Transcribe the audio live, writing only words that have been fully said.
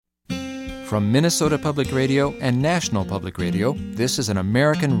From Minnesota Public Radio and National Public Radio, this is an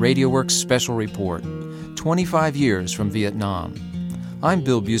American Radio Works special report. 25 years from Vietnam. I'm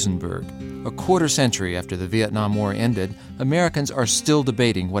Bill Busenberg. A quarter century after the Vietnam War ended, Americans are still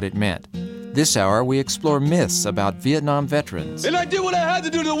debating what it meant. This hour, we explore myths about Vietnam veterans. And I did what I had to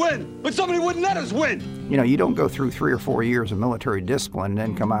do to win, but somebody wouldn't let us win. You know, you don't go through 3 or 4 years of military discipline and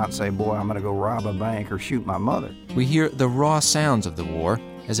then come out and say, boy, I'm going to go rob a bank or shoot my mother. We hear the raw sounds of the war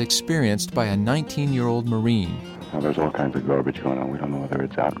as experienced by a 19-year-old Marine. Now, there's all kinds of garbage going on. We don't know whether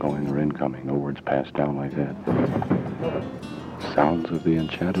it's outgoing or incoming. No words passed down like that. Sounds of the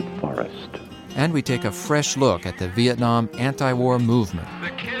enchanted forest. And we take a fresh look at the Vietnam anti-war movement. The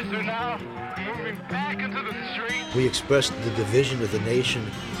kids are now moving back into the streets. We expressed the division of the nation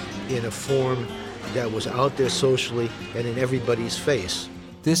in a form that was out there socially and in everybody's face.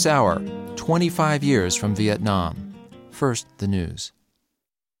 This hour, 25 years from Vietnam. First, the news.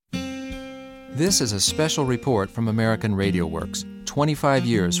 This is a special report from American Radio Works, 25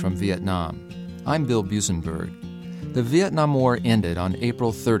 years from Vietnam. I'm Bill Busenberg. The Vietnam War ended on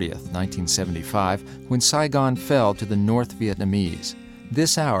April 30th, 1975, when Saigon fell to the North Vietnamese.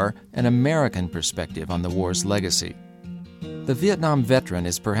 This hour, an American perspective on the war's legacy. The Vietnam veteran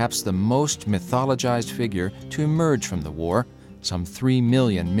is perhaps the most mythologized figure to emerge from the war. Some 3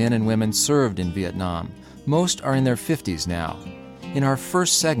 million men and women served in Vietnam. Most are in their 50s now. In our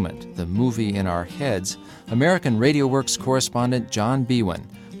first segment, The Movie in Our Heads, American Radio Works correspondent John Biewen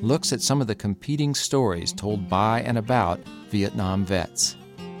looks at some of the competing stories told by and about Vietnam vets.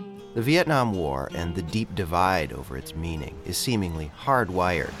 The Vietnam War and the deep divide over its meaning is seemingly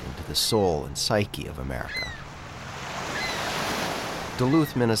hardwired into the soul and psyche of America.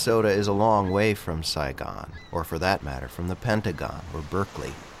 Duluth, Minnesota is a long way from Saigon, or for that matter, from the Pentagon or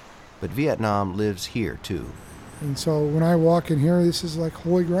Berkeley. But Vietnam lives here, too. And so when I walk in here, this is like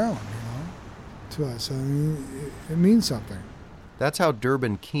holy ground, to us. I mean, it means something. That's how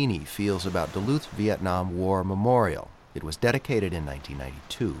Durbin Keeney feels about Duluth's Vietnam War Memorial. It was dedicated in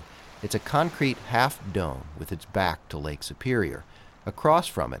 1992. It's a concrete half-dome with its back to Lake Superior. Across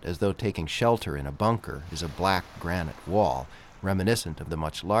from it, as though taking shelter in a bunker, is a black granite wall, reminiscent of the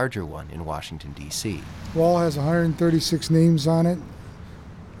much larger one in Washington, D.C. The wall has 136 names on it,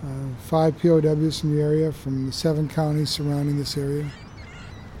 5 POWs from the area, from the 7 counties surrounding this area.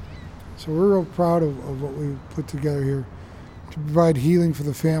 So we're real proud of what we put together here to provide healing for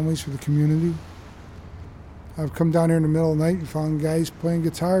the families, for the community. I've come down here in the middle of the night and found guys playing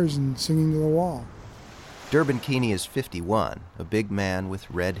guitars and singing to the wall. Durbin Keeney is 51, a big man with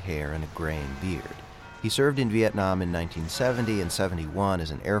red hair and a graying beard. He served in Vietnam in 1970 and 71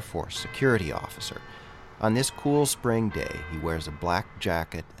 as an Air Force security officer. On this cool spring day, he wears a black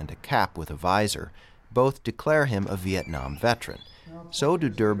jacket and a cap with a visor. Both declare him a Vietnam veteran. So do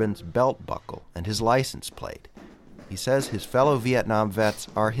Durbin's belt buckle and his license plate. He says his fellow Vietnam vets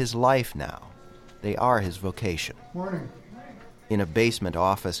are his life now. They are his vocation. Morning. In a basement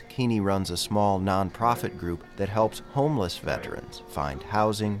office, Keeney runs a small nonprofit group that helps homeless veterans find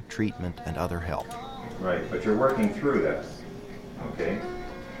housing, treatment, and other help. Right, but you're working through that, okay?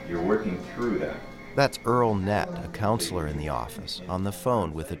 You're working through that. That's Earl Nett, a counselor in the office, on the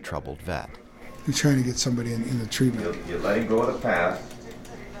phone with a troubled vet. You're trying to get somebody in the treatment. You're letting go of the past.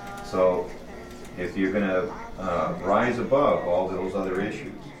 So if you're going to rise above all those other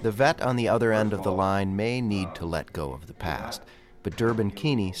issues. The vet on the other end of the line may need to let go of the past, but Durbin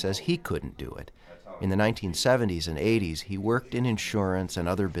Keeney says he couldn't do it. In the 1970s and 80s, he worked in insurance and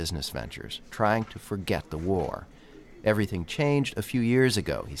other business ventures, trying to forget the war. Everything changed a few years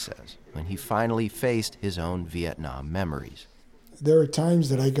ago, he says, when he finally faced his own Vietnam memories. There are times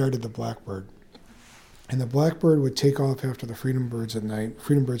that I guarded the Blackbird, and the Blackbird would take off after the Freedom Birds at night.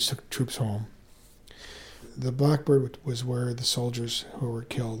 Freedom Birds took troops home. The Blackbird was where the soldiers who were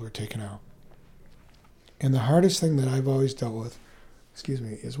killed were taken out. And the hardest thing that I've always dealt with,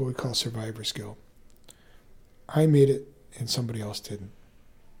 is what we call survivor's guilt. I made it and somebody else didn't.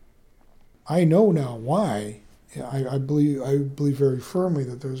 I know now why. I believe very firmly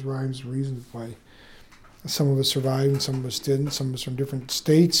that there's rhymes and reasons why some of us survived and some of us didn't. Some of us from different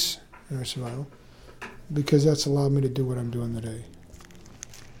states in our survival, because that's allowed me to do what I'm doing today.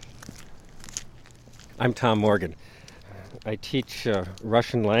 I'm Tom Morgan. I teach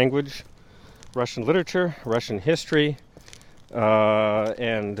Russian language, Russian literature, Russian history,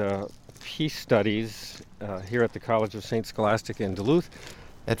 and peace studies here at the College of St. Scholastic in Duluth.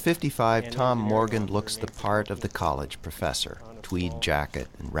 At 55, Tom Morgan looks the part of the college professor, tweed jacket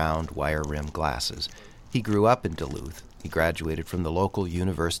and round wire-rimmed glasses. He grew up in Duluth. He graduated from the local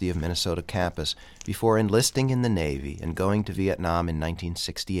University of Minnesota campus before enlisting in the Navy and going to Vietnam in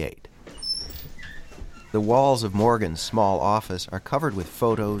 1968. The walls of Morgan's small office are covered with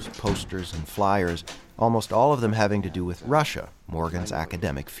photos, posters, and flyers, almost all of them having to do with Russia, Morgan's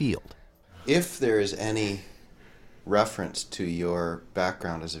academic field. If there is any reference to your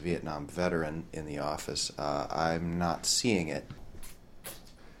background as a Vietnam veteran in the office, I'm not seeing it.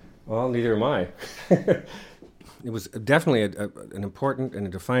 Well, neither am I. It was definitely an important and a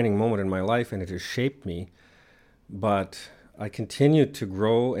defining moment in my life, and it has shaped me. But I continue to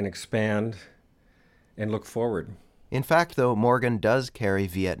grow and expand and look forward. In fact, though, Morgan does carry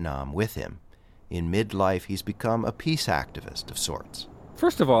Vietnam with him. In midlife, he's become a peace activist of sorts.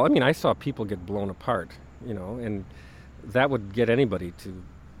 First of all, I saw people get blown apart, and that would get anybody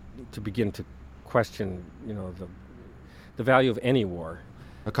to begin to question, the value of any war.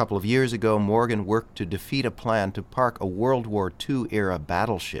 A couple of years ago, Morgan worked to defeat a plan to park a World War II-era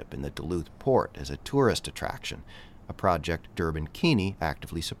battleship in the Duluth port as a tourist attraction, a project Durbin Keeney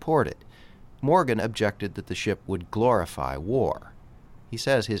actively supported. Morgan objected that the ship would glorify war. He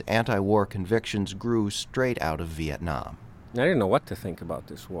says his anti-war convictions grew straight out of Vietnam. I didn't know what to think about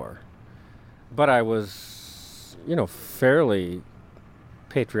this war, but I was, fairly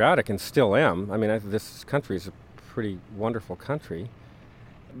patriotic and still am. This country is a pretty wonderful country.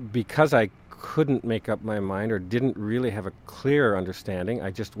 Because I couldn't make up my mind or didn't really have a clear understanding,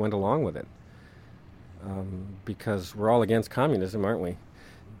 I just went along with it. Because we're all against communism, aren't we?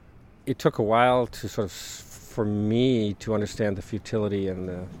 It took a while for me to understand the futility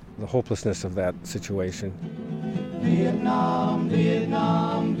and the hopelessness of that situation. Vietnam,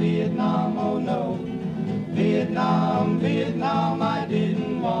 Vietnam, Vietnam, oh no. Vietnam, Vietnam, I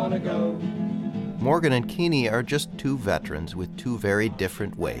didn't want to go. Morgan and Keeney are just two veterans with two very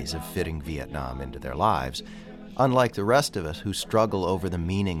different ways of fitting Vietnam into their lives. Unlike the rest of us who struggle over the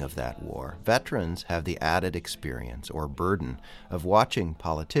meaning of that war, veterans have the added experience or burden of watching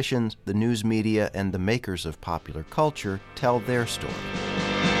politicians, the news media, and the makers of popular culture tell their story.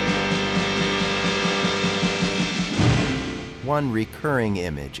 One recurring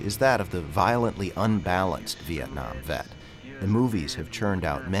image is that of the violently unbalanced Vietnam vet. The movies have churned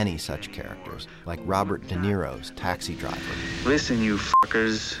out many such characters, like Robert De Niro's Taxi Driver. Listen, you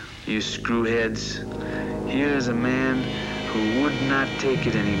fuckers, you screwheads. Here's a man who would not take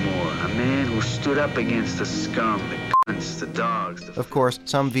it anymore. A man who stood up against the scum, the cunts, the dogs. Of course,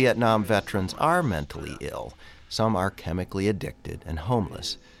 some Vietnam veterans are mentally ill. Some are chemically addicted and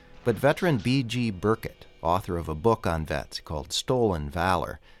homeless. But veteran B.G. Burkett, author of a book on vets called Stolen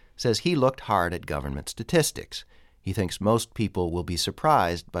Valor, says he looked hard at government statistics. He thinks most people will be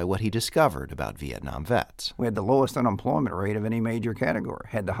surprised by what he discovered about Vietnam vets. We had the lowest unemployment rate of any major category,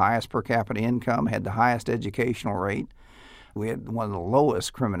 had the highest per capita income, had the highest educational rate. We had one of the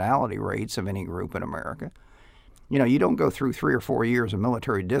lowest criminality rates of any group in America. You don't go through 3 or 4 years of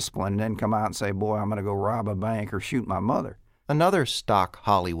military discipline and then come out and say, boy, I'm going to go rob a bank or shoot my mother. Another stock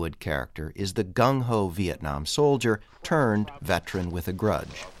Hollywood character is the gung-ho Vietnam soldier turned veteran with a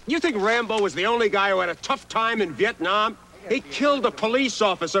grudge. You think Rambo was the only guy who had a tough time in Vietnam? He killed a police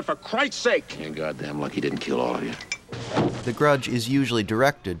officer, for Christ's sake. You're goddamn lucky he didn't kill all of you. The grudge is usually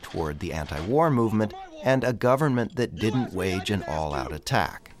directed toward the anti-war movement and a government that didn't wage an all-out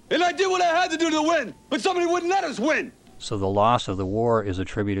attack. And I did what I had to do to win, but somebody wouldn't let us win. So the loss of the war is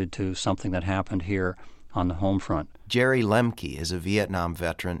attributed to something that happened here on the home front. Jerry Lemke is a Vietnam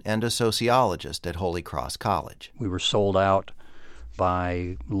veteran and a sociologist at Holy Cross College. We were sold out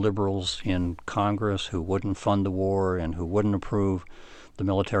by liberals in Congress who wouldn't fund the war and who wouldn't approve the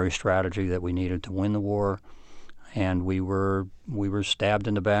military strategy that we needed to win the war. And we were stabbed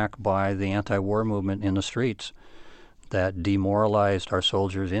in the back by the anti-war movement in the streets that demoralized our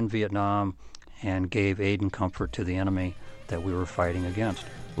soldiers in Vietnam and gave aid and comfort to the enemy that we were fighting against.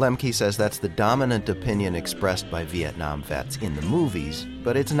 Lemke says that's the dominant opinion expressed by Vietnam vets in the movies,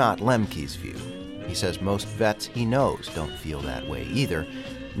 but it's not Lemke's view. He says most vets he knows don't feel that way either,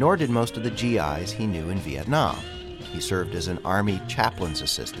 nor did most of the GIs he knew in Vietnam. He served as an Army chaplain's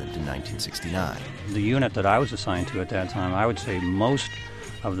assistant in 1969. The unit that I was assigned to at that time, I would say most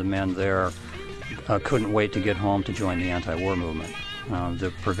of the men there couldn't wait to get home to join the anti-war movement.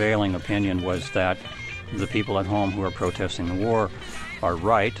 The prevailing opinion was that the people at home who are protesting the war are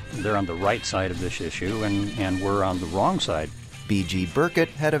right. They're on the right side of this issue, and we're on the wrong side. B.G. Burkett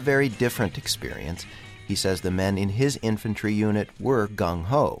had a very different experience. He says the men in his infantry unit were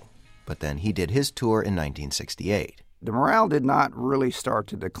gung-ho, but then he did his tour in 1968. The morale did not really start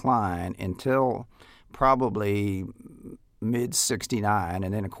to decline until probably mid-'69,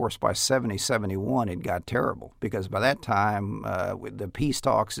 and then, of course, by 71, it got terrible, because by that time, the peace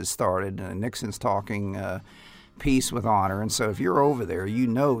talks had started, Nixon's talking peace with honor. And so if you're over there, you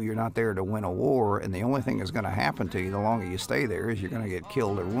know you're not there to win a war, and the only thing that's going to happen to you the longer you stay there is you're going to get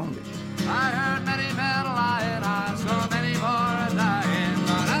killed or wounded. I heard many men lying, I saw many more dying,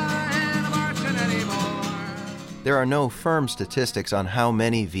 but I ain't marching anymore. There are no firm statistics on how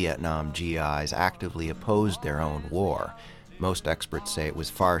many Vietnam GIs actively opposed their own war. Most experts say it was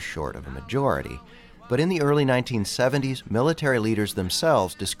far short of a majority. But in the early 1970s, military leaders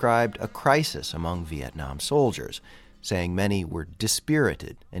themselves described a crisis among Vietnam soldiers, saying many were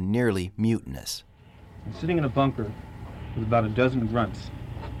dispirited and nearly mutinous. I'm sitting in a bunker with about a dozen grunts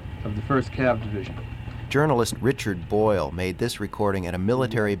of the 1st Cav Division. Journalist Richard Boyle made this recording at a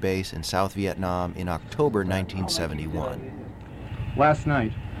military base in South Vietnam in October 1971. Last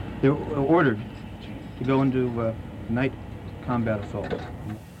night, they were ordered to go into night combat assault.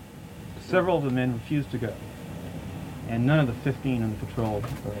 Several of the men refused to go, and none of the 15 on the patrol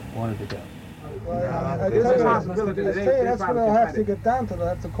wanted to go. That's what they'll have to get down to. They'll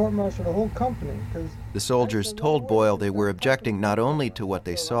have to court-martial the whole company. The soldiers told Boyle they were objecting not only to what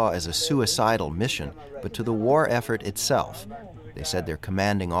they saw as a suicidal mission, but to the war effort itself. They said their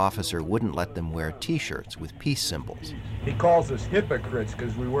commanding officer wouldn't let them wear T-shirts with peace symbols. He calls us hypocrites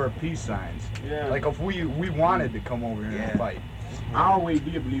because we wear peace signs. Yeah. Like if we wanted to come over here and fight. I always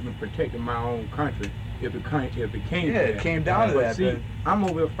did believe in protecting my own country if it came it came down to that. See, I'm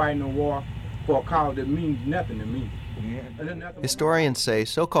over here fighting a war for a cause that means nothing to me. Historians say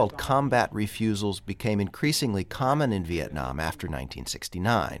so-called combat refusals became increasingly common in Vietnam after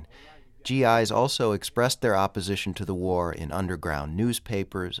 1969. GIs also expressed their opposition to the war in underground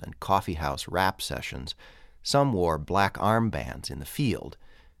newspapers and coffeehouse rap sessions. Some wore black armbands in the field.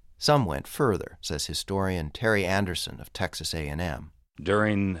 Some went further, says historian Terry Anderson of Texas A&M.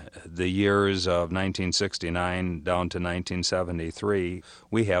 During the years of 1969 down to 1973,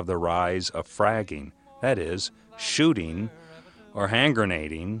 we have the rise of fragging. That is, shooting or hand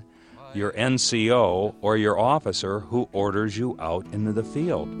grenading your NCO or your officer who orders you out into the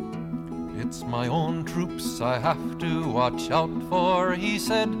field. It's my own troops I have to watch out for, he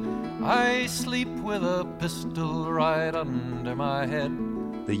said. I sleep with a pistol right under my head.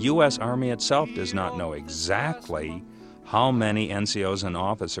 The U.S. Army itself does not know exactly how many NCOs and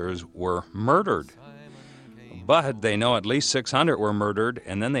officers were murdered. But they know at least 600 were murdered,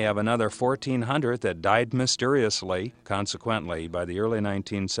 and then they have another 1,400 that died mysteriously. Consequently, by the early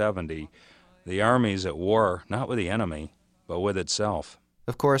 1970s, the Army's at war not with the enemy, but with itself.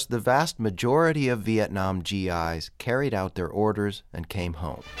 Of course, the vast majority of Vietnam GIs carried out their orders and came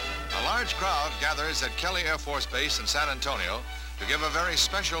home. A large crowd gathers at Kelly Air Force Base in San Antonio to give a very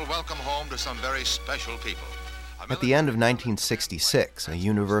special welcome home to some very special people. At the end of 1966, a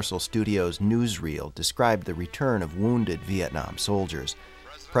Universal Studios newsreel described the return of wounded Vietnam soldiers.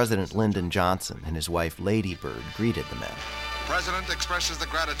 President Lyndon Johnson and his wife Lady Bird greeted the men. The President expresses the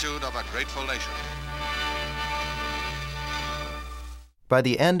gratitude of a grateful nation. By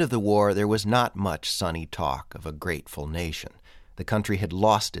the end of the war, there was not much sunny talk of a grateful nation. The country had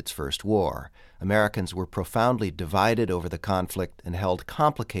lost its first war. Americans were profoundly divided over the conflict and held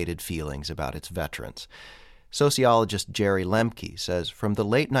complicated feelings about its veterans. Sociologist Jerry Lemke says from the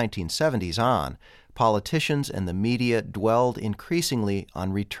late 1970s on, politicians and the media dwelled increasingly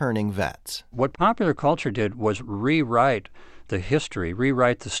on returning vets. What popular culture did was rewrite the history,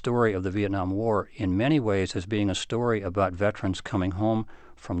 rewrite the story of the Vietnam War in many ways as being a story about veterans coming home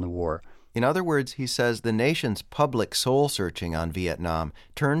from the war. In other words, he says the nation's public soul-searching on Vietnam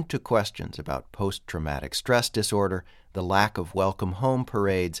turned to questions about post-traumatic stress disorder, the lack of welcome home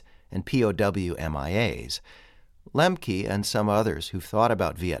parades, and POW MIAs. Lemke and some others who've thought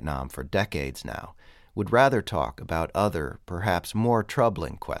about Vietnam for decades now would rather talk about other, perhaps more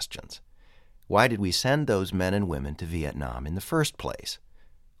troubling questions. Why did we send those men and women to Vietnam in the first place?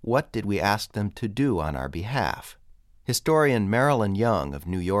 What did we ask them to do on our behalf? Historian Marilyn Young of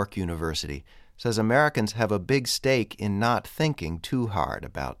New York University says Americans have a big stake in not thinking too hard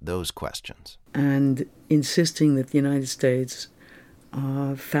about those questions. And insisting that the United States,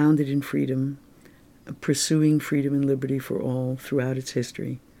 founded in freedom, pursuing freedom and liberty for all throughout its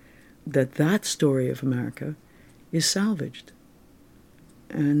history, that story of America is salvaged.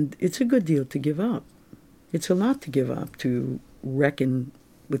 And it's a good deal to give up. It's a lot to give up to reckon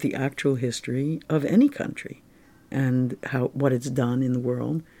with the actual history of any country and what it's done in the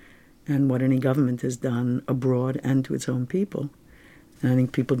world and what any government has done abroad and to its own people. And I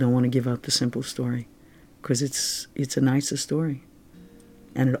think people don't want to give up the simple story because it's a nicer story.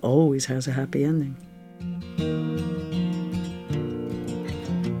 And it always has a happy ending.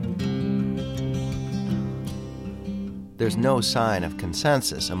 There's no sign of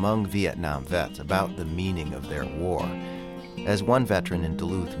consensus among Vietnam vets about the meaning of their war. As one veteran in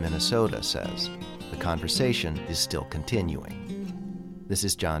Duluth, Minnesota says, the conversation is still continuing. This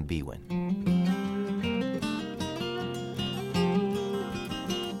is John Biewen.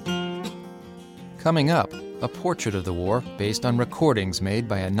 Coming up, a portrait of the war based on recordings made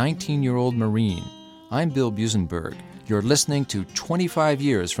by a 19-year-old Marine. I'm Bill Buzenberg. You're listening to 25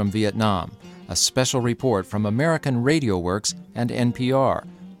 Years from Vietnam, a special report from American Radio Works and NPR,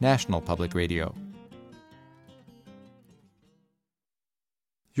 National Public Radio.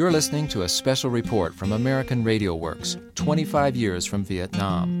 You're listening to a special report from American Radio Works, 25 Years from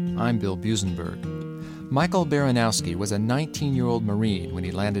Vietnam. I'm Bill Buzenberg. Michael Baranowski was a 19-year-old Marine when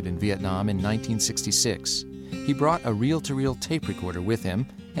he landed in Vietnam in 1966. He brought a reel-to-reel tape recorder with him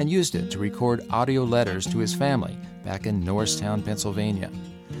and used it to record audio letters to his family back in Norristown, Pennsylvania.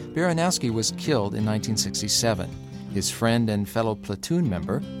 Baranowski was killed in 1967. His friend and fellow platoon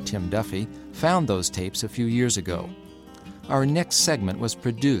member, Tim Duffy, found those tapes a few years ago. Our next segment was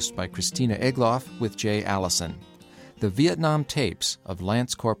produced by Christina Egloff with Jay Allison. The Vietnam Tapes of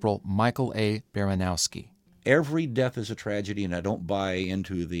Lance Corporal Michael A. Baranowski. Every death is a tragedy, and I don't buy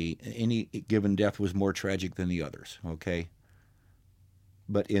into any given death was more tragic than the others, okay?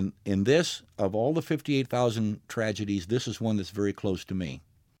 But in this, of all the 58,000 tragedies, this is one that's very close to me.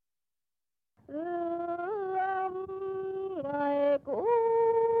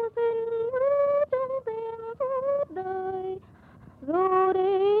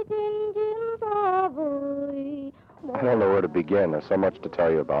 I don't know where to begin. There's so much to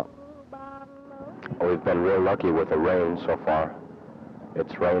tell you about. We've been real lucky with the rain so far.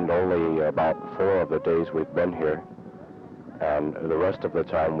 It's rained only about 4 of the days we've been here, and the rest of the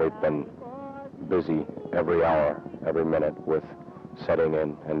time we've been busy every hour, every minute with setting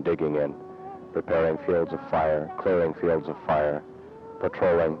in and digging in, preparing fields of fire, clearing fields of fire,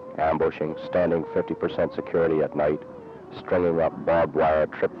 patrolling, ambushing, standing 50% security at night, stringing up barbed wire,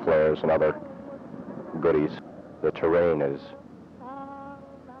 trip flares, and other goodies. The terrain is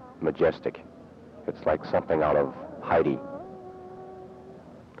majestic. It's like something out of Heidi.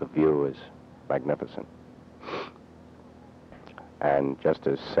 The view is magnificent. And just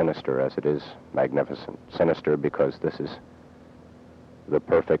as sinister as it is magnificent. Sinister because this is the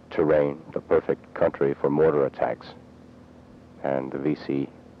perfect terrain, the perfect country for mortar attacks. And the VC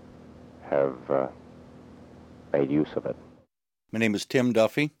have made use of it. My name is Tim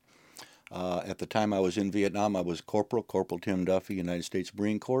Duffy. At the time I was in Vietnam, I was Corporal Tim Duffy, United States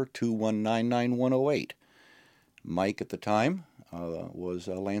Marine Corps, 2199108. Mike at the time was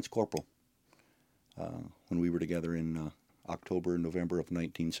Lance Corporal when we were together in October and November of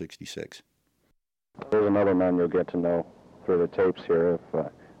 1966. There's another man you'll get to know through the tapes here if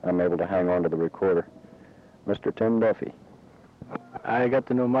I'm able to hang on to the recorder. Mr. Tim Duffy. I got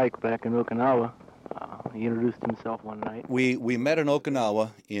to know Mike back in Okinawa. He introduced himself one night. We met in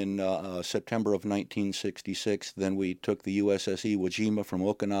Okinawa in September of 1966. Then we took the USS Iwo Jima from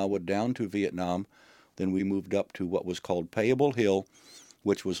Okinawa down to Vietnam. Then we moved up to what was called Payable Hill,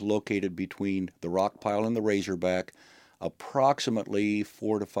 which was located between the Rock Pile and the Razorback, approximately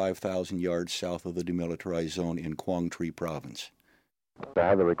 4,000 to 5,000 yards south of the demilitarized zone in Quang Tri Province. I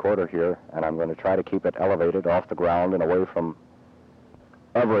have the recorder here, and I'm going to try to keep it elevated off the ground and away from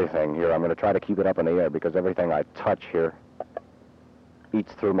everything here. I'm going to try to keep it up in the air because everything I touch here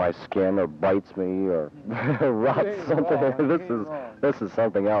eats through my skin or bites me or rots something. This is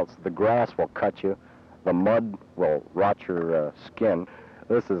something else. The grass will cut you. The mud will rot your skin.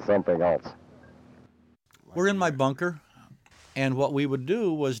 This is something else. We're in my bunker, and what we would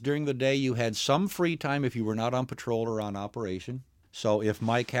do was during the day you had some free time if you were not on patrol or on operation. So if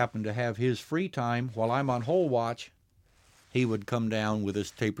Mike happened to have his free time while I'm on hole watch, he would come down with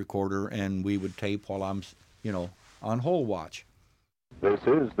his tape recorder and we would tape while I'm, on hole watch. This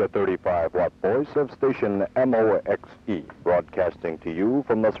is the 35-watt voice of station MOXE, broadcasting to you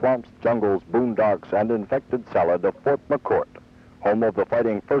from the swamps, jungles, boondocks, and infected salad of Fort McCourt, home of the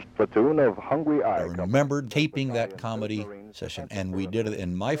fighting 1st Platoon of Hungry Eye. I remember taping that comedy session, and we did it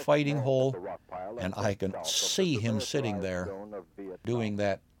in my fighting hole, and I can see him sitting there doing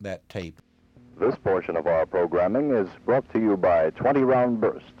that tape. This portion of our programming is brought to you by 20 Round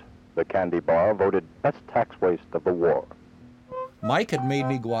Burst, the candy bar voted best tax waste of the war. Mike had made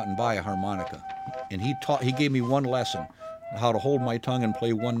me go out and buy a harmonica, and he gave me one lesson, how to hold my tongue and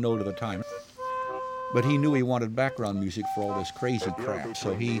play one note at a time. But he knew he wanted background music for all this crazy crap,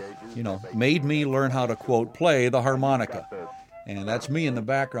 so he, made me learn how to, quote, play the harmonica. And that's me in the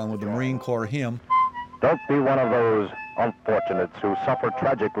background with the Marine Corps hymn. Don't be one of those unfortunates who suffer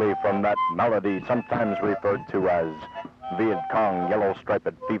tragically from that malady sometimes referred to as Viet Cong yellow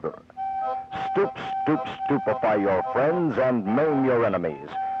striped fever. Stoop, stoop, stupefy your friends and maim your enemies.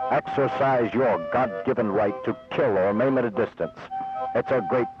 Exercise your God-given right to kill or maim at a distance. It's a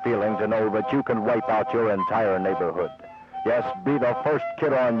great feeling to know that you can wipe out your entire neighborhood. Yes, be the first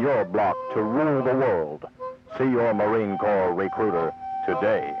kid on your block to rule the world. See your Marine Corps recruiter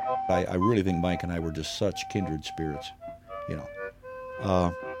today. I really think Mike and I were just such kindred spirits, you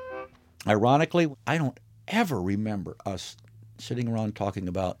know. Ironically, I don't ever remember us sitting around talking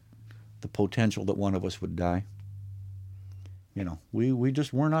about the potential that one of us would die. You know, we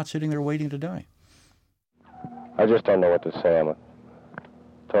just were not sitting there waiting to die. I just don't know what to say. I'm a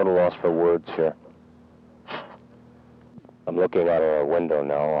total loss for words here. I'm looking out of a window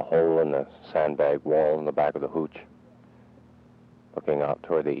now, a hole in the sandbag wall in the back of the hooch. Looking out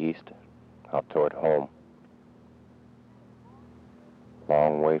toward the east, out toward home.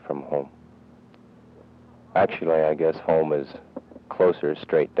 Long way from home. Actually, I guess home is closer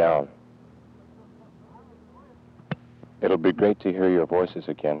straight down. It'll be great to hear your voices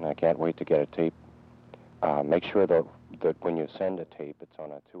again. I can't wait to get a tape. Make sure that when you send a tape, it's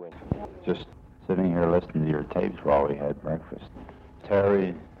on a 2-inch. Just sitting here listening to your tapes while we had breakfast.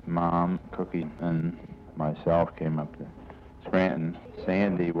 Terry, Mom, Cookie, and myself came up to Scranton.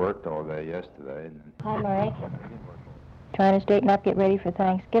 Sandy worked all day yesterday. Hi, Mike. Trying to straighten up, get ready for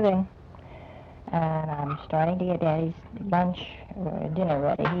Thanksgiving. And I'm starting to get Daddy's lunch or dinner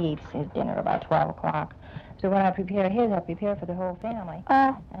ready. He eats his dinner about 12 o'clock. So when I prepare his, I prepare for the whole family.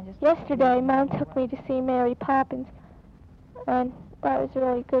 Yesterday, Mom took me to see Mary Poppins. And that was a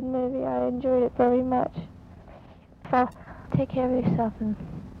really good movie. I enjoyed it very much. So take care of yourself and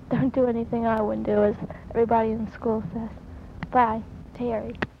don't do anything I wouldn't do, as everybody in school says. Bye,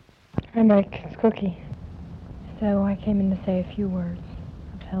 Terry. Hi, Mike. It's Cookie. So I came in to say a few words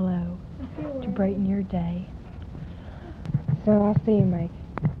of hello to brighten your day. So I'll see you, Mike.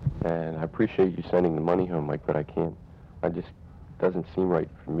 And I appreciate you sending the money home, Mike, but I can't. It just doesn't seem right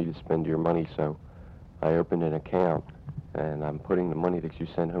for me to spend your money, so I opened an account, and I'm putting the money that you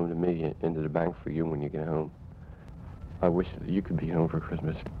send home to me into the bank for you when you get home. I wish that you could be home for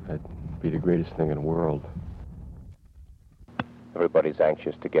Christmas. That'd be the greatest thing in the world. Everybody's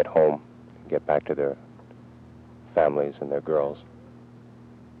anxious to get home, get back to their families and their girls.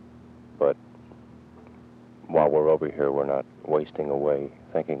 But while we're over here, we're not wasting away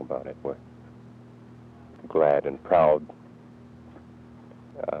thinking about it. We're glad and proud.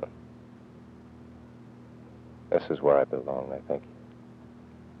 This is where I belong, I think.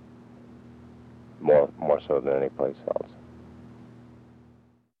 More so than any place else.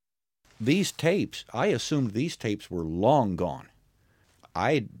 These tapes, I assumed these tapes were long gone.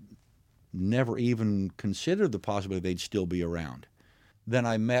 I never even considered the possibility they'd still be around. Then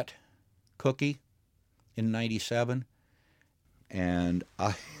I met Cookie in 97, and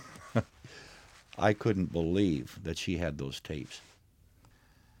I couldn't believe that she had those tapes.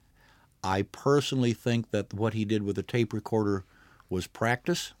 I personally think that what he did with the tape recorder was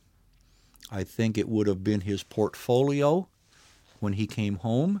practice. I think it would have been his portfolio when he came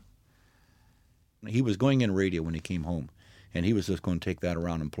home. He was going in radio when he came home, and he was just going to take that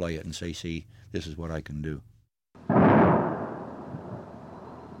around and play it and say, see, this is what I can do.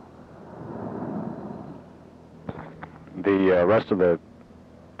 The rest of the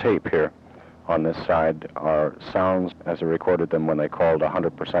tape here on this side are sounds as they recorded them when they called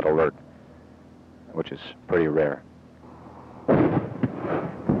 100% alert, which is pretty rare.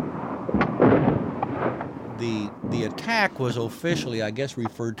 The attack was officially, I guess,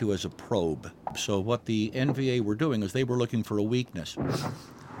 referred to as a probe. So what the NVA were doing is they were looking for a weakness.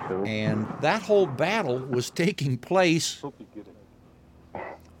 And that whole battle was taking place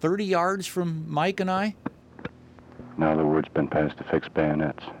 30 yards from Mike and I. Now the word's been passed to fix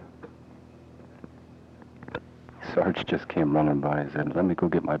bayonets. Sarge just came running by and said, let me go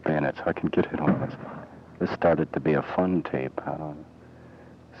get my bayonets so I can get it on this. This started to be a fun tape.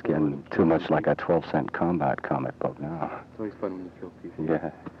 It's getting too much like a 12-cent combat comic book now. It's always fun when you kill people.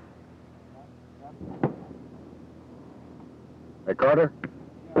 Yeah. Hey, Carter?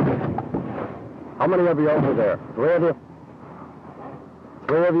 How many of you over there? 3 of you?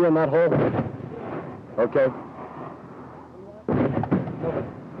 3 of you in that hole? Okay.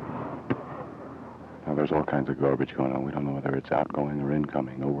 Now, there's all kinds of garbage going on. We don't know whether it's outgoing or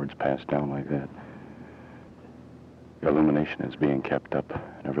incoming. No word's passed down like that. The illumination is being kept up,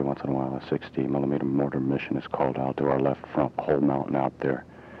 and every once in a while a 60-millimeter mortar mission is called out to our left front, whole mountain out there.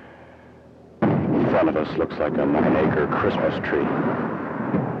 In front of us looks like a 9-acre Christmas tree.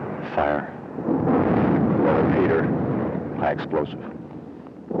 Fire. Well, Peter, high explosive.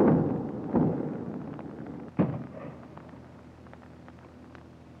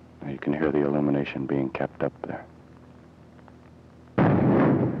 illumination being kept up there.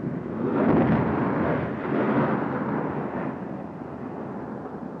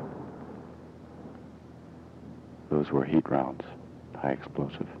 Those were heat rounds, high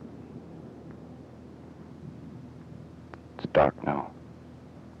explosive. It's dark now.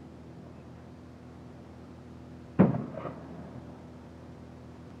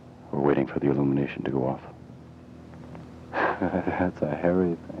 We're waiting for the illumination to go off. That's a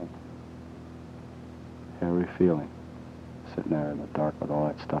hairy thing. Hairy feeling. Sitting there in the dark with all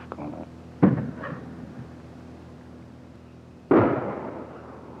that stuff going on.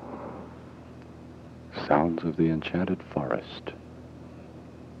 Sounds of the enchanted forest.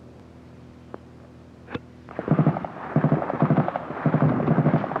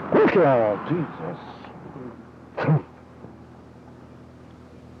 Oh, Jesus.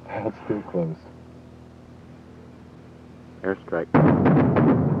 That's too close. Airstrike.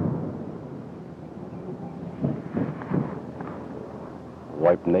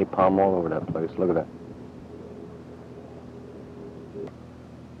 Wipe napalm all over that place. Look at that.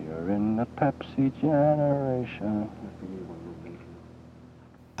 You're in the Pepsi generation.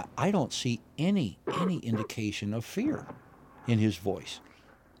 I don't see any indication of fear in his voice.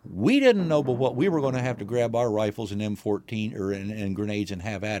 We didn't know but what we were going to have to grab our rifles and M14 and grenades and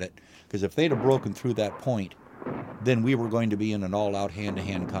have at it, because if they'd have broken through that point, then we were going to be in an all-out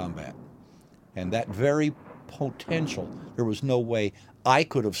hand-to-hand combat. And that very potential, there was no way I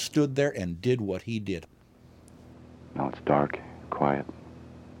could have stood there and did what he did. Now it's dark, quiet.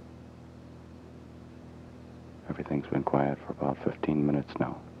 Everything's been quiet for about 15 minutes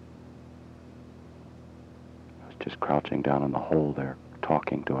now. I was just crouching down in the hole there,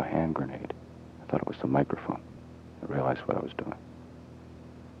 talking to a hand grenade. I thought it was the microphone. I realized what I was doing.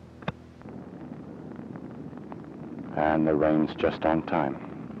 And the rain's just on time.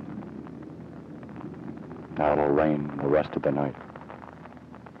 Now it'll rain the rest of the night.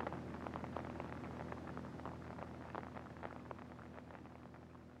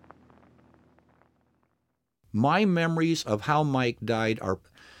 My memories of how Mike died are,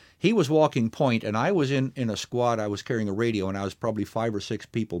 he was walking point, and I was in a squad. I was carrying a radio, and I was probably 5 or 6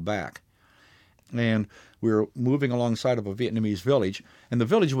 people back. And we were moving alongside of a Vietnamese village, and the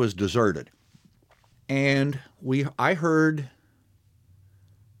village was deserted. And I heard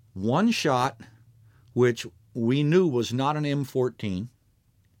one shot, which we knew was not an M14.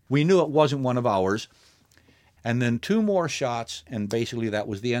 We knew it wasn't one of ours. And then 2 more shots, and basically that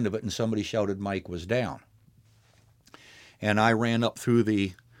was the end of it, and somebody shouted Mike was down. And I ran up through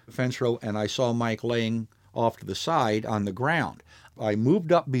the fence row, and I saw Mike laying off to the side on the ground. I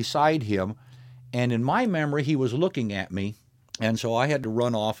moved up beside him, and in my memory, he was looking at me, and so I had to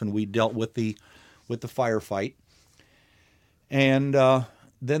run off, and we dealt with the firefight. And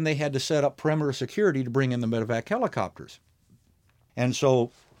then they had to set up perimeter security to bring in the medevac helicopters. And so,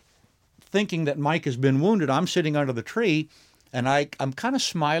 thinking that Mike has been wounded, I'm sitting under the tree, and I'm kind of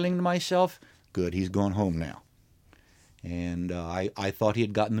smiling to myself. Good, he's gone home now. And I thought he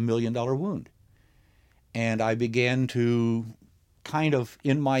had gotten the $1 million wound. And I began to kind of,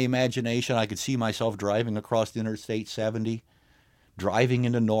 in my imagination, I could see myself driving across Interstate 70, driving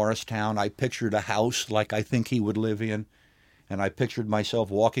into Norristown. I pictured a house like I think he would live in. And I pictured myself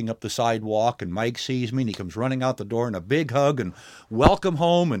walking up the sidewalk, and Mike sees me, and he comes running out the door, and a big hug, and welcome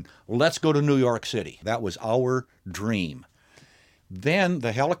home, and let's go to New York City. That was our dream. Then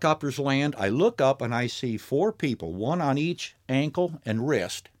the helicopters land. I look up, and I see 4 people, 1 on each ankle and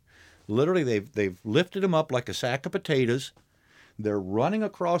wrist. Literally, they've lifted him up like a sack of potatoes. They're running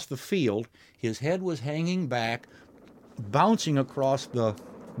across the field. His head was hanging back, bouncing across the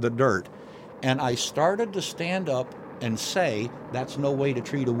dirt. And I started to stand up and say, that's no way to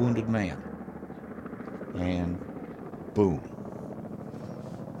treat a wounded man. And boom.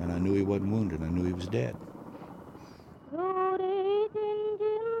 And I knew he wasn't wounded. I knew he was dead.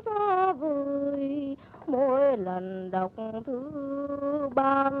 Mỗi lần đọc thư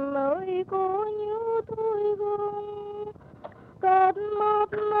bạn ơi có nhớ tôi không cất một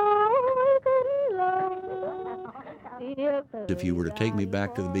nỗi kính lòng. If you were to take me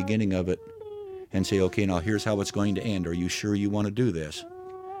back to the beginning of it and say, okay, now here's how it's going to end, are you sure you want to do this?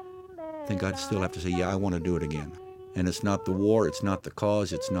 I think I'd still have to say, yeah, I want to do it again. And it's not the war, it's not the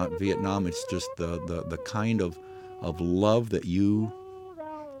cause, it's not Vietnam, it's just the kind of love that you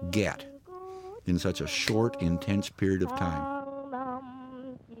get in such a short, intense period of time.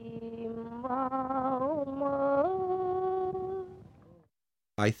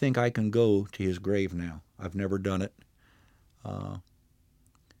 I think I can go to his grave now. I've never done it.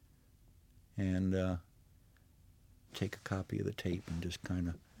 And take a copy of the tape and just kind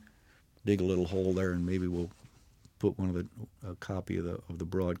of dig a little hole there, and maybe we'll put a copy of the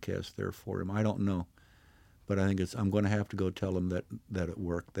broadcast there for him. I don't know, but I think I'm going to have to go tell him that it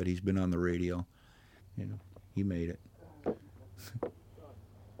worked, that he's been on the radio. You know, he made it.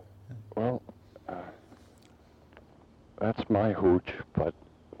 Well, that's my hooch, but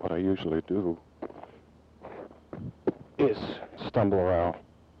what I usually do is stumble around,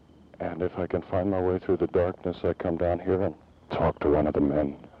 and if I can find my way through the darkness, I come down here and talk to one of the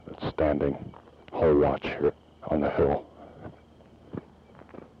men that's standing whole watch here on the hill.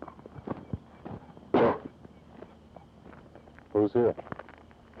 Who's here?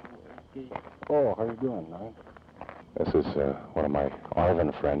 Oh, how you doing, Nine? This is one of my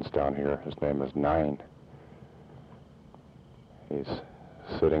Arvin friends down here. His name is Nine. He's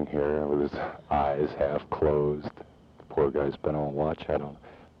sitting here with his eyes half closed. The poor guy's been on watch. I don't.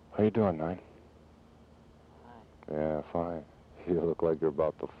 How you doing, Nine? Yeah, fine. You look like you're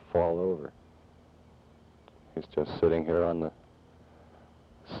about to fall over. He's just sitting here on the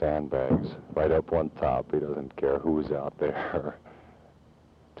sandbags, right up on top. He doesn't care who's out there.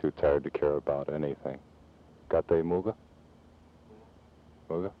 Too tired to care about anything. Kate Muga?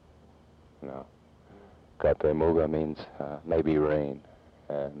 Muga? No. Kate Muga means maybe rain.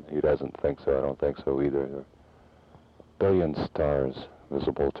 And he doesn't think so. I don't think so either. There are a billion stars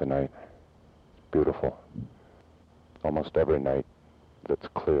visible tonight. Beautiful. Almost every night that's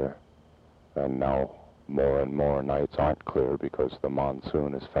clear. And now more and more nights aren't clear because the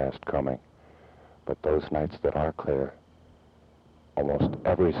monsoon is fast coming. But those nights that are clear, almost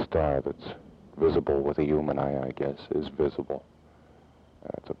every star that's visible with a human eye, I guess, is visible.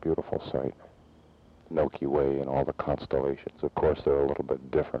 It's a beautiful sight. Milky Way and all the constellations. Of course, they're a little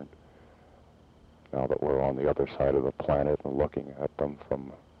bit different now that we're on the other side of the planet and looking at them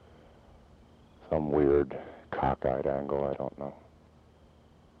from some weird cockeyed angle, I don't know.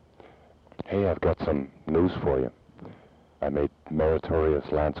 Hey, I've got some news for you. I made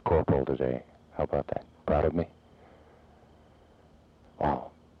meritorious Lance Corporal today. How about that? Proud of me?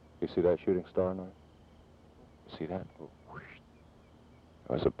 Wow. You see that shooting star now? See that? It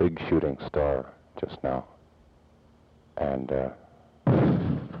was a big shooting star just now. And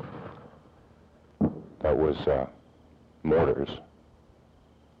that was mortars.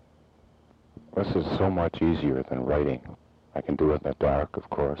 This is so much easier than writing. I can do it in the dark, of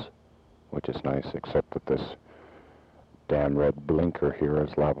course, which is nice, except that this damn red blinker here is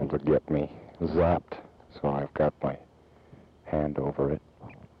liable to get me zapped. So I've got my hand over it.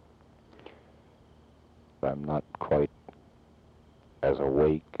 I'm not quite as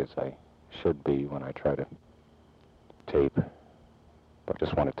awake as I should be when I try to tape, but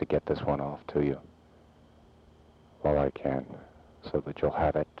just wanted to get this one off to you while I can, so that you'll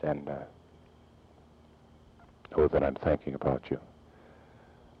have it and know that I'm thinking about you.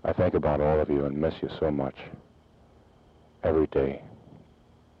 I think about all of you and miss you so much every day.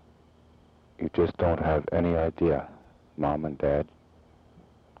 You just don't have any idea, Mom and Dad,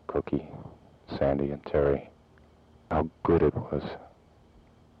 Cookie, Sandy and Terry, how good it was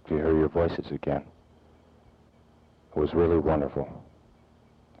to hear your voices again. It was really wonderful.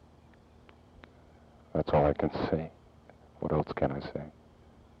 That's all I can say. What else can I say?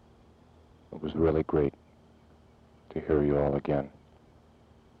 It was really great to hear you all again.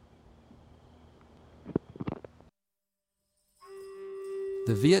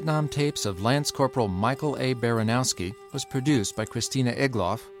 The Vietnam tapes of Lance Corporal Michael A. Baranowski was produced by Christina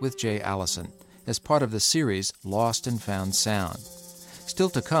Egloff with Jay Allison as part of the series Lost and Found Sound. Still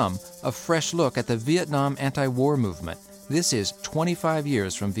to come, a fresh look at the Vietnam anti-war movement. This is 25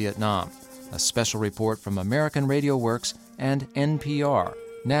 years from Vietnam, a special report from American Radio Works and NPR,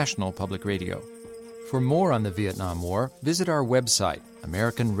 National Public Radio. For more on the Vietnam War, visit our website,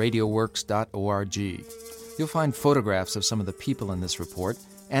 AmericanRadioWorks.org. You'll find photographs of some of the people in this report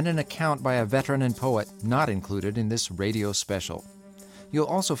and an account by a veteran and poet not included in this radio special. You'll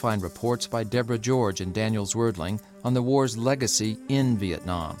also find reports by Deborah George and Daniel Zwerdling on the war's legacy in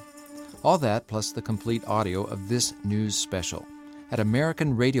Vietnam. All that plus the complete audio of this news special at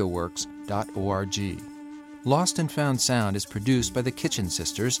AmericanRadioWorks.org. Lost and Found Sound is produced by the Kitchen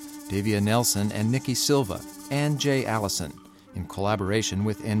Sisters, Davia Nelson and Nikki Silva, and Jay Allison, in collaboration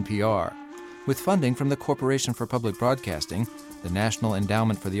with NPR, with funding from the Corporation for Public Broadcasting, the National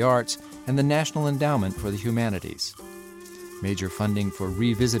Endowment for the Arts, and the National Endowment for the Humanities. Major funding for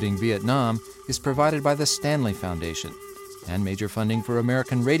Revisiting Vietnam is provided by the Stanley Foundation, and major funding for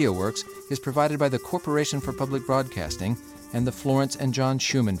American Radio Works is provided by the Corporation for Public Broadcasting and the Florence and John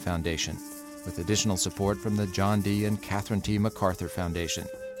Schumann Foundation, with additional support from the John D. and Catherine T. MacArthur Foundation.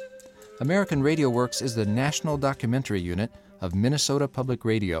 American Radio Works is the national documentary unit of Minnesota Public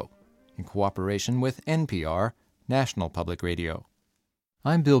Radio, in cooperation with NPR, National Public Radio.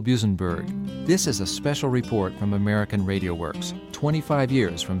 I'm Bill Buzenberg. This is a special report from American Radio Works, 25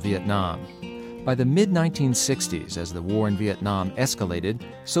 years from Vietnam. By the mid-1960s, as the war in Vietnam escalated,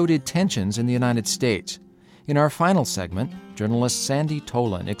 so did tensions in the United States. In our final segment, journalist Sandy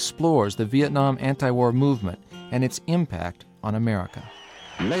Tolan explores the Vietnam anti-war movement and its impact on America.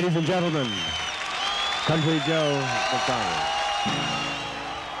 Ladies and gentlemen, Country Joe McDonald.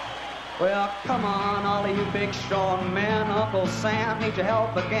 Well, come on, all of you big strong men. Uncle Sam needs your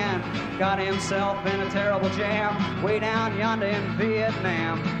help again. Got himself in a terrible jam way down yonder in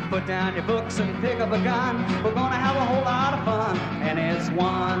Vietnam. Put down your books and pick up a gun. We're gonna have a whole lot of fun. And it's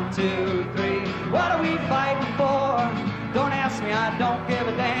 1, 2, 3. What are we fighting for? Don't ask me, I don't give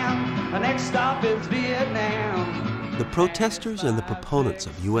a damn. The next stop is Vietnam. The protesters and the proponents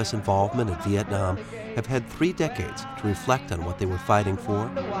of U.S. involvement in Vietnam have had 3 decades to reflect on what they were fighting for.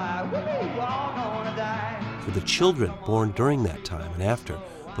 For the children born during that time and after,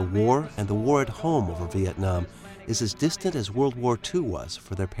 the war and the war at home over Vietnam is as distant as World War II was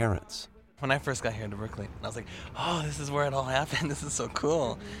for their parents. When I first got here to Berkeley, I was like, oh, this is where it all happened. This is so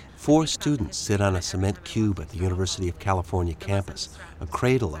cool. 4 students sit on a cement cube at the University of California campus, a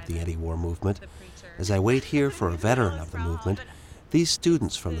cradle of the anti-war movement. As I wait here for a veteran of the movement, these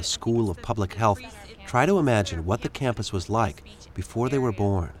students from the School of Public Health try to imagine what the campus was like before they were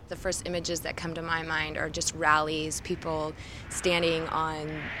born. The first images that come to my mind are just rallies, people standing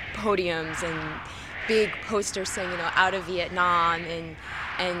on podiums and big posters saying, out of Vietnam,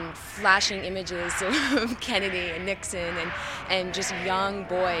 and flashing images of Kennedy and Nixon and just young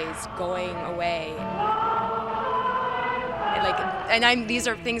boys going away. These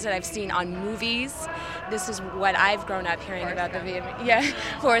are things that I've seen on movies. This is what I've grown up hearing about the Vietnam. Yeah,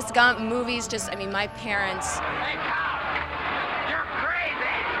 Forrest Gump movies. My parents.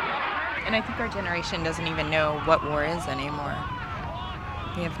 And I think our generation doesn't even know what war is anymore.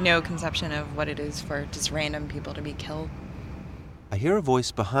 We have no conception of what it is for just random people to be killed. I hear a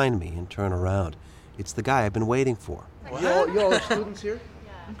voice behind me and turn around. It's the guy I've been waiting for. You all are students here?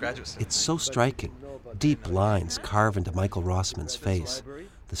 Graduate students. It's so striking. Deep lines carve into Michael Rossman's face.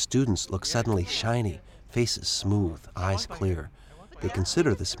 The students look suddenly shiny, faces smooth, eyes clear. They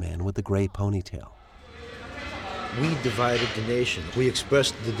consider this man with the gray ponytail. We divided the nation. We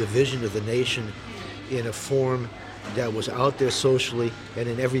expressed the division of the nation in a form that was out there socially and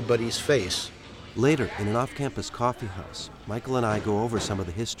in everybody's face. Later, in an off-campus coffee house, Michael and I go over some of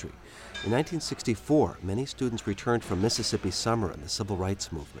the history. In 1964, many students returned from Mississippi Summer and the Civil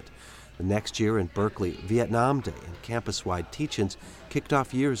Rights Movement. The next year in Berkeley, Vietnam Day and campus-wide teach-ins kicked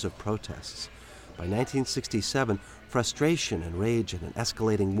off years of protests. By 1967, frustration and rage at an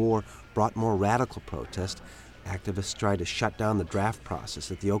escalating war brought more radical protest. Activists tried to shut down the draft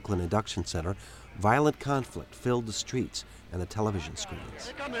process at the Oakland Induction Center. Violent conflict filled the streets and the television screens.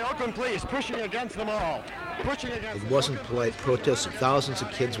 Here come the Oakland police, pushing against them all. It wasn't polite protests. Thousands of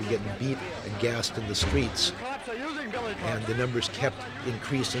kids were getting beat and gassed in the streets. And the numbers kept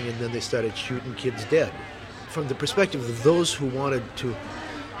increasing, and then they started shooting kids dead. From the perspective of those who wanted to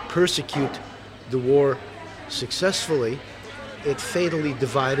persecute the war successfully, it fatally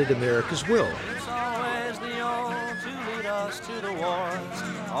divided America's will. It's always the old to lead us to the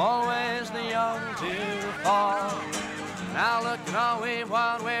wars, always the young to fall. Now look at all we've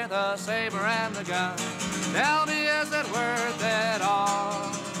won with the saber and the gun. Tell me, is it worth it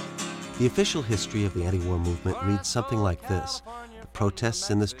all? The official history of the anti-war movement reads something like this. The protests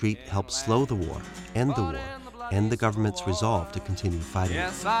in the street helped slow the war, end the war, and the government's resolve to continue fighting.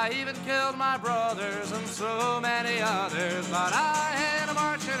 Yes, I even killed my brothers and so many others, but I ain't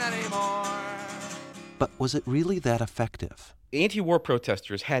marching anymore. But was it really that effective? Anti-war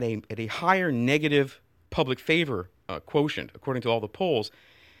protesters had a higher negative public favor quotient, according to all the polls,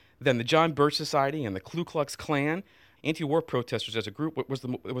 than the John Birch Society and the Ku Klux Klan. Anti-war protesters as a group was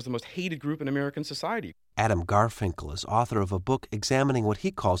the most hated group in American society. Adam Garfinkel is author of a book examining what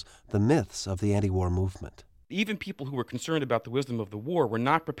he calls the myths of the anti-war movement. Even people who were concerned about the wisdom of the war were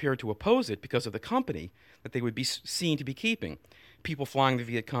not prepared to oppose it because of the company that they would be seen to be keeping. People flying the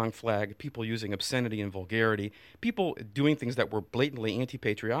Viet Cong flag, people using obscenity and vulgarity, people doing things that were blatantly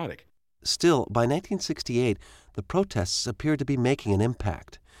anti-patriotic. Still, by 1968, the protests appeared to be making an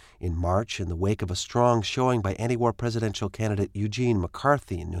impact. In March, in the wake of a strong showing by anti-war presidential candidate Eugene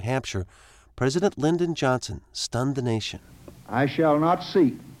McCarthy in New Hampshire, President Lyndon Johnson stunned the nation. I shall not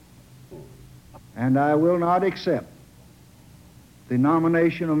seek, and I will not accept, the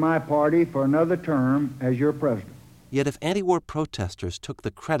nomination of my party for another term as your president. Yet if anti-war protesters took the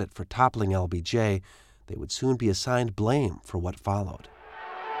credit for toppling LBJ, they would soon be assigned blame for what followed.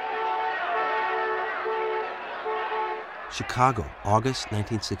 Chicago, August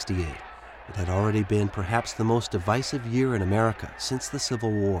 1968. It had already been perhaps the most divisive year in America since the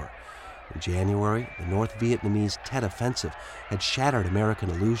Civil War. In January, the North Vietnamese Tet Offensive had shattered American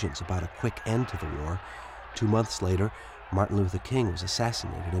illusions about a quick end to the war. 2 months later, Martin Luther King was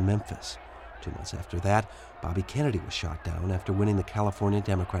assassinated in Memphis. 2 months after that, Bobby Kennedy was shot down after winning the California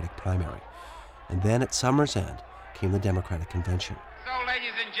Democratic primary. And then at summer's end came the Democratic Convention. So,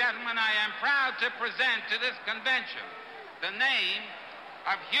 ladies and gentlemen, I am proud to present to this convention the name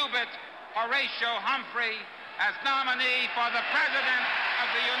of Hubert Horatio Humphrey as nominee for the President of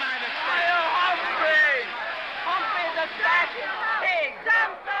the United States. Humphrey! Humphrey the fascist pig!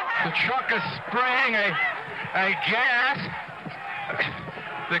 The truck is spraying a gas.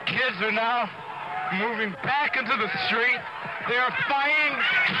 The kids are now moving back into the street. They are fighting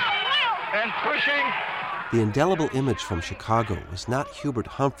and pushing. The indelible image from Chicago was not Hubert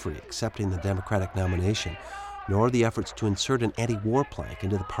Humphrey accepting the Democratic nomination, nor the efforts to insert an anti-war plank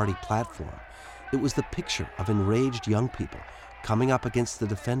into the party platform. It was the picture of enraged young people coming up against the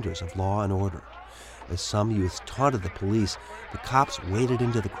defenders of law and order. As some youths taunted the police, the cops waded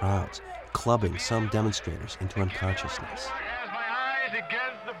into the crowds, clubbing some demonstrators into unconsciousness. I have my eyes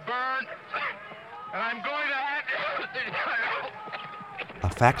against the burn, and I'm going to... A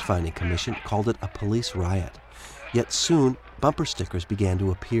fact-finding commission called it a police riot. Yet soon, bumper stickers began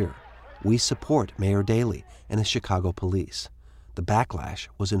to appear. We support Mayor Daley and the Chicago police. The backlash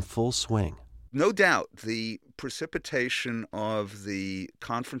was in full swing. No doubt the precipitation of the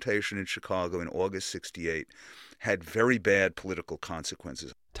confrontation in Chicago in August 68 had very bad political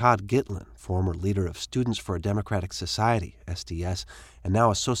consequences. Todd Gitlin, former leader of Students for a Democratic Society, SDS, and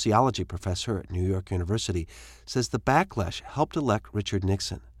now a sociology professor at New York University, says the backlash helped elect Richard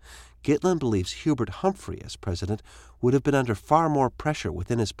Nixon. Gitlin believes Hubert Humphrey, as president, would have been under far more pressure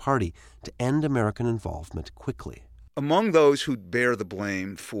within his party to end American involvement quickly. Among those who bear the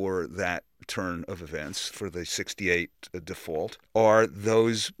blame for that turn of events, for the 68 default, are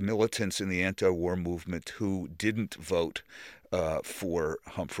those militants in the anti-war movement who didn't vote for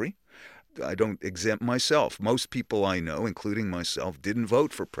Humphrey. I don't exempt myself. Most people I know, including myself, didn't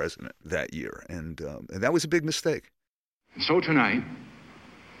vote for president that year, and that was a big mistake. So tonight,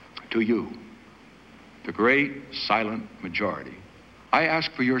 to you, the great silent majority, I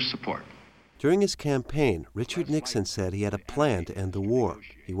ask for your support. During his campaign, Richard Nixon said he had a plan to end the war.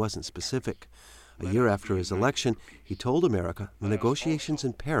 He wasn't specific. A year after his election, he told America the negotiations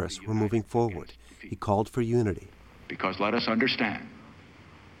in Paris were moving forward. He called for unity. Because let us understand,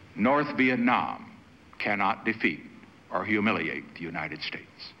 North Vietnam cannot defeat or humiliate the United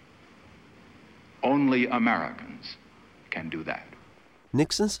States. Only Americans can do that.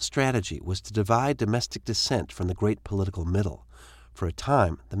 Nixon's strategy was to divide domestic dissent from the great political middle. For a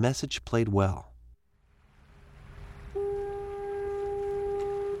time, the message played well.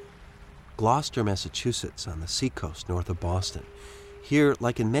 Gloucester, Massachusetts, on the seacoast north of Boston. Here,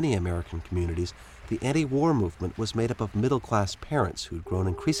 like in many American communities, the anti-war movement was made up of middle-class parents who'd grown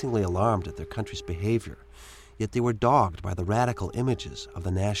increasingly alarmed at their country's behavior, yet they were dogged by the radical images of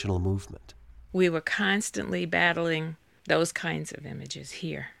the national movement. We were constantly battling those kinds of images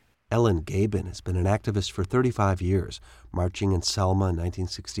here. Ellen Gabin has been an activist for 35 years, marching in Selma in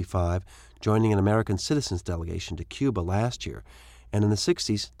 1965, joining an American citizens delegation to Cuba last year, and in the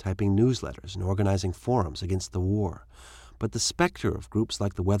 60s typing newsletters and organizing forums against the war. But the specter of groups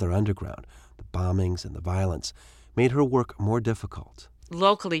like the Weather Underground, the bombings and the violence, made her work more difficult.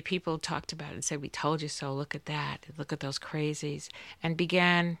 Locally, people talked about it and said, "We told you so, look at that, look at those crazies," and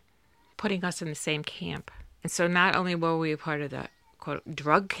began putting us in the same camp. And so not only were we a part of the, quote,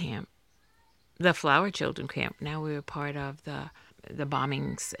 drug camp, the Flower Children camp, now we were part of the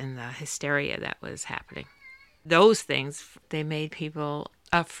bombings and the hysteria that was happening. Those things, they made people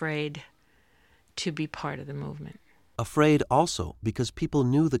afraid to be part of the movement. Afraid also because people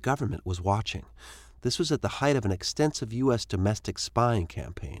knew the government was watching. This was at the height of an extensive U.S. domestic spying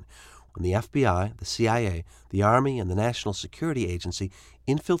campaign, when the FBI, the CIA, the Army, and the National Security Agency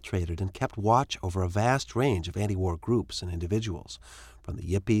infiltrated and kept watch over a vast range of anti-war groups and individuals, from the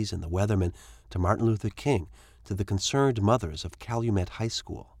Yippies and the Weathermen to Martin Luther King to the concerned mothers of Calumet High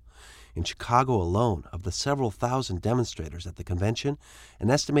School. In Chicago alone, of the several thousand demonstrators at the convention,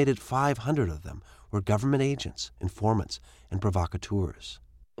 an estimated 500 of them were government agents, informants, and provocateurs.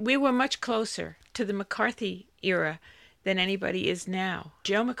 We were much closer to the McCarthy era than anybody is now.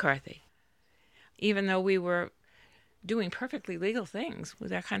 Joe McCarthy, even though we were doing perfectly legal things,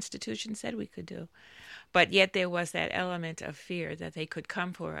 what our Constitution said we could do. But yet there was that element of fear that they could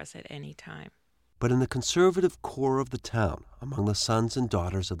come for us at any time. But in the conservative core of the town, among the sons and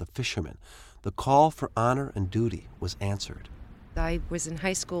daughters of the fishermen, the call for honor and duty was answered. I was in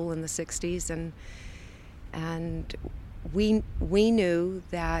high school in the 60s, and we knew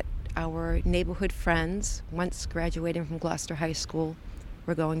that our neighborhood friends, once graduating from Gloucester High School,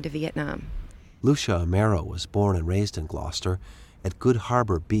 were going to Vietnam. Lucia Amaro was born and raised in Gloucester. At Good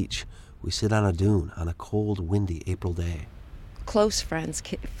Harbor Beach, we sit on a dune on a cold, windy April day. Close friends,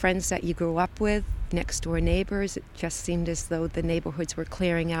 friends that you grew up with, next-door neighbors. It just seemed as though the neighborhoods were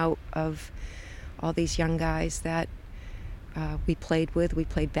clearing out of all these young guys that we played with, we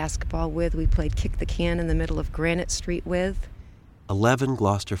played basketball with, we played kick the can in the middle of Granite Street with. 11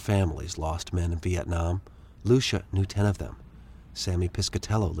 Gloucester families lost men in Vietnam. Lucia knew 10 of them. Sammy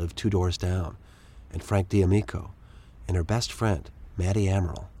Piscatello lived 2 doors down, and Frank D'Amico, and her best friend, Mattie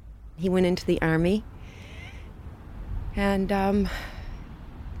Amaral. He went into the Army, and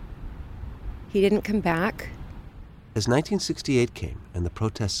he didn't come back. As 1968 came and the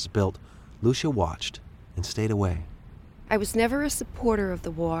protests built, Lucia watched and stayed away. I was never a supporter of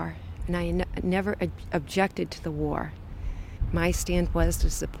the war, and I never objected to the war. My stand was to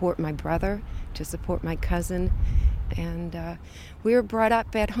support my brother, to support my cousin, and we were brought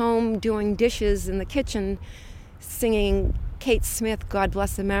up at home doing dishes in the kitchen, singing Kate Smith, God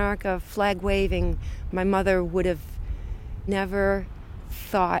Bless America, flag waving. My mother would have never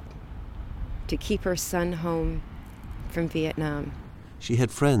thought to keep her son home from Vietnam. She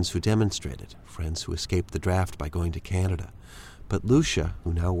had friends who demonstrated, friends who escaped the draft by going to Canada. But Lucia,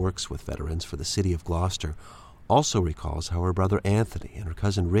 who now works with veterans for the city of Gloucester, also recalls how her brother Anthony and her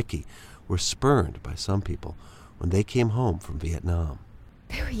cousin Ricky were spurned by some people when they came home from Vietnam.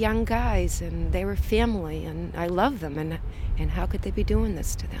 They were young guys, and they were family, and I loved them, and how could they be doing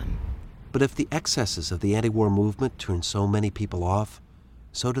this to them? But if the excesses of the anti-war movement turned so many people off,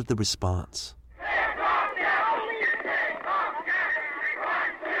 so did the response.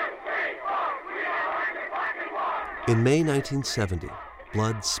 In May 1970,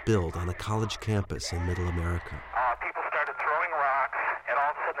 blood spilled on a college campus in Middle America. People started throwing rocks, and all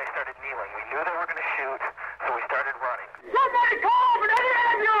of a sudden they started kneeling. We knew they were going to shoot, so we started running. Somebody call for an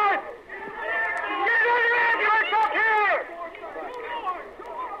ambulance! Get an ambulance up here!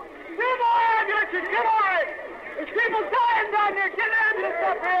 Get more ambulances! Get on! There's people dying down there! Get an ambulance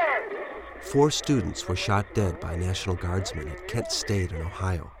up here! 4 students were shot dead by National Guardsmen at Kent State in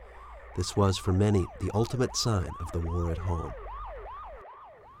Ohio. This was, for many, the ultimate sign of the war at home.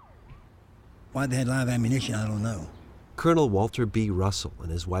 Why they had live ammunition, I don't know. Colonel Walter B. Russell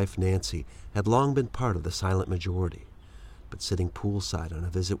and his wife Nancy had long been part of the silent majority. But sitting poolside on a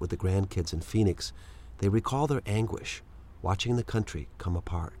visit with the grandkids in Phoenix, they recall their anguish, watching the country come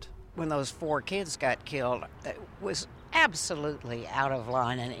apart. When those 4 kids got killed, it was absolutely out of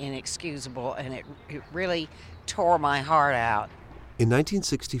line and inexcusable, and it really tore my heart out. In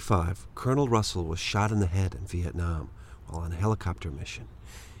 1965, Colonel Russell was shot in the head in Vietnam while on a helicopter mission.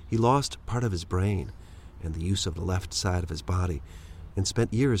 He lost part of his brain and the use of the left side of his body and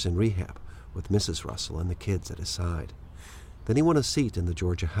spent years in rehab with Mrs. Russell and the kids at his side. Then he won a seat in the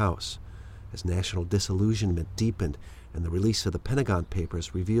Georgia House. As national disillusionment deepened and the release of the Pentagon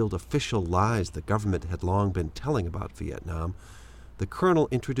Papers revealed official lies the government had long been telling about Vietnam, the colonel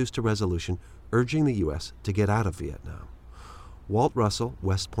introduced a resolution urging the U.S. to get out of Vietnam. Walt Russell,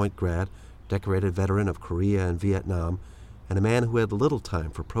 West Point grad, decorated veteran of Korea and Vietnam, and a man who had little time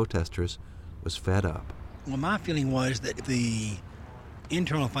for protesters, was fed up. Well, my feeling was that the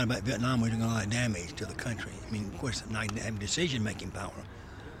internal fight about Vietnam was doing a lot of damage to the country. I mean, of course, I didn't have decision-making power.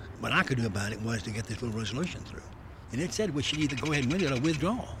 What I could do about it was to get this little resolution through. And it said we should either go ahead and win it or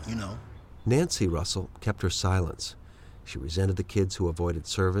withdraw, you know. Nancy Russell kept her silence. She resented the kids who avoided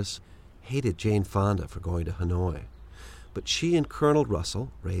service, hated Jane Fonda for going to Hanoi. But she and Colonel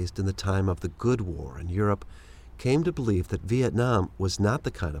Russell, raised in the time of the Good War in Europe, came to believe that Vietnam was not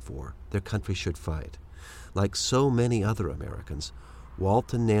the kind of war their country should fight. Like so many other Americans,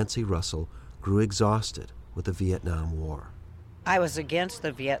 Walt and Nancy Russell grew exhausted with the Vietnam War. I was against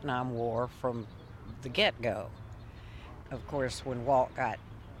the Vietnam War from the get-go. Of course, when Walt got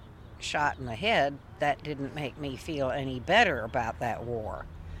shot in the head, that didn't make me feel any better about that war.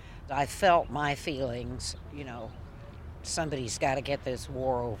 I felt my feelings, you know, somebody's got to get this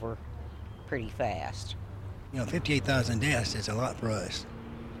war over pretty fast. You know, 58,000 deaths is a lot for us.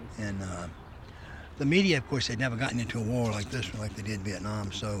 And the media, of course, had never gotten into a war like this one, like they did in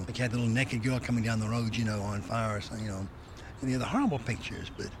Vietnam. So they had the little naked girl coming down the road, you know, on fire, so, you know. And the horrible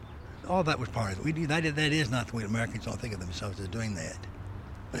pictures, but all that was part of it. That is not the way Americans don't think of themselves as doing that.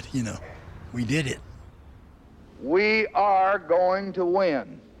 But, you know, we did it. We are going to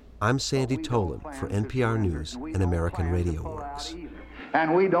win. I'm Sandy Tolan for NPR News and American Radio Works.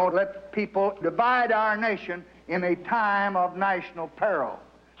 And we don't let people divide our nation in a time of national peril.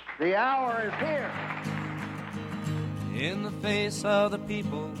 The hour is here. In the face of the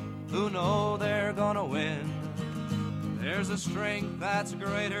people who know they're gonna win, there's a strength that's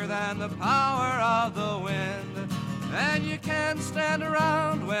greater than the power of the wind. And you can't stand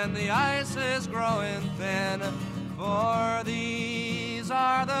around when the ice is growing thin, for these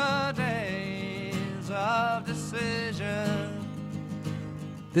are the days of decision.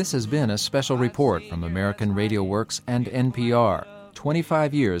 This has been a special report from American Radio Works and NPR,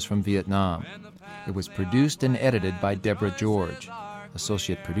 25 years from Vietnam. It was produced and edited by Deborah George.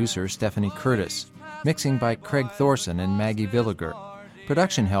 Associate producer Stephanie Curtis. Mixing by Craig Thorson and Maggie Villiger.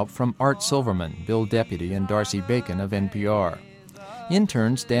 Production help from Art Silverman, Bill Deputy, and Darcy Bacon of NPR.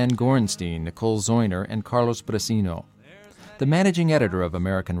 Interns Dan Gorenstein, Nicole Zoyner, and Carlos Brasino. The managing editor of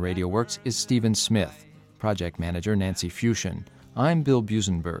American Radio Works is Stephen Smith. Project manager Nancy Fusion. I'm Bill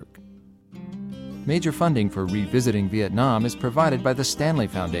Busenberg. Major funding for Revisiting Vietnam is provided by the Stanley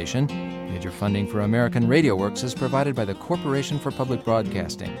Foundation. Major funding for American Radio Works is provided by the Corporation for Public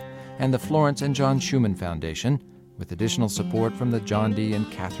Broadcasting and the Florence and John Schumann Foundation, with additional support from the John D. and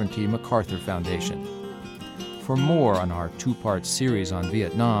Catherine T. MacArthur Foundation. For more on our two-part series on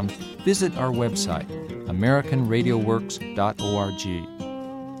Vietnam, visit our website, AmericanRadioWorks.org.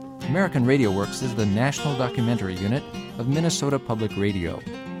 American Radio Works is the national documentary unit of Minnesota Public Radio,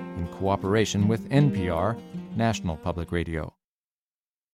 in cooperation with NPR, National Public Radio.